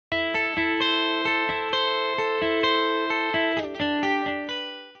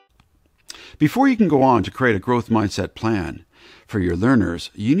Before you can go on to create a growth mindset plan for your learners,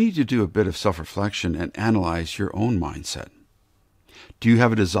 you need to do a bit of self-reflection and analyze your own mindset. Do you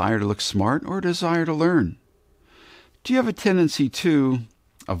have a desire to look smart or a desire to learn? Do you have a tendency to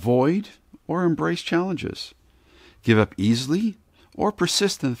avoid or embrace challenges? Give up easily or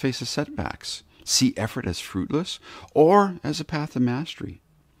persist in the face of setbacks? See effort as fruitless or as a path to mastery?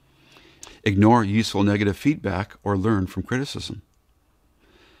 Ignore useful negative feedback or learn from criticism?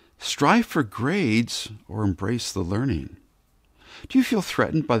 Strive for grades or embrace the learning? Do you feel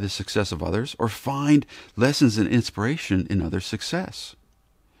threatened by the success of others or find lessons and inspiration in others' success?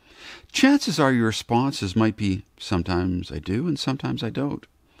 Chances are your responses might be, sometimes I do and sometimes I don't.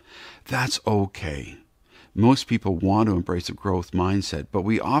 That's okay. Most people want to embrace a growth mindset, but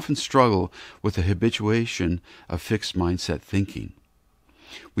we often struggle with the habituation of fixed mindset thinking.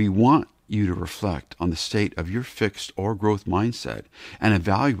 We want you to reflect on the state of your fixed or growth mindset and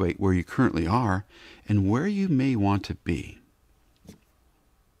evaluate where you currently are and where you may want to be.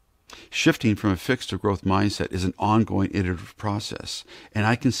 Shifting from a fixed to growth mindset is an ongoing iterative process, and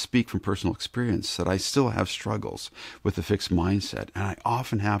I can speak from personal experience that I still have struggles with the fixed mindset, and I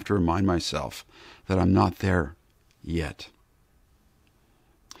often have to remind myself that I'm not there yet.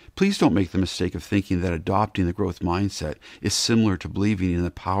 Please don't make the mistake of thinking that adopting the growth mindset is similar to believing in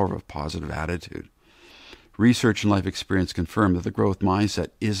the power of a positive attitude. Research and life experience confirm that the growth mindset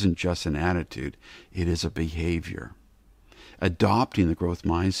isn't just an attitude, it is a behavior. Adopting the growth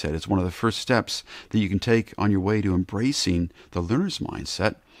mindset is one of the first steps that you can take on your way to embracing the learner's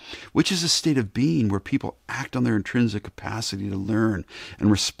mindset, which is a state of being where people act on their intrinsic capacity to learn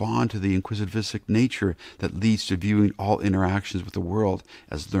and respond to the inquisitivistic nature that leads to viewing all interactions with the world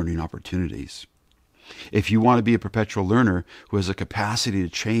as learning opportunities. If you want to be a perpetual learner who has a capacity to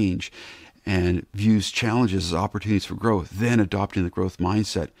change and views challenges as opportunities for growth, then adopting the growth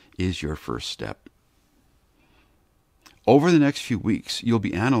mindset is your first step. Over the next few weeks, you'll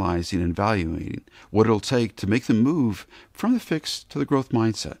be analyzing and evaluating what it'll take to make the move from the fixed to the growth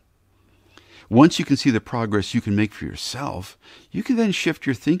mindset. Once you can see the progress you can make for yourself, you can then shift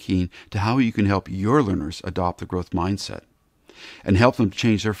your thinking to how you can help your learners adopt the growth mindset and help them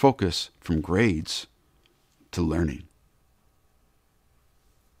change their focus from grades to learning.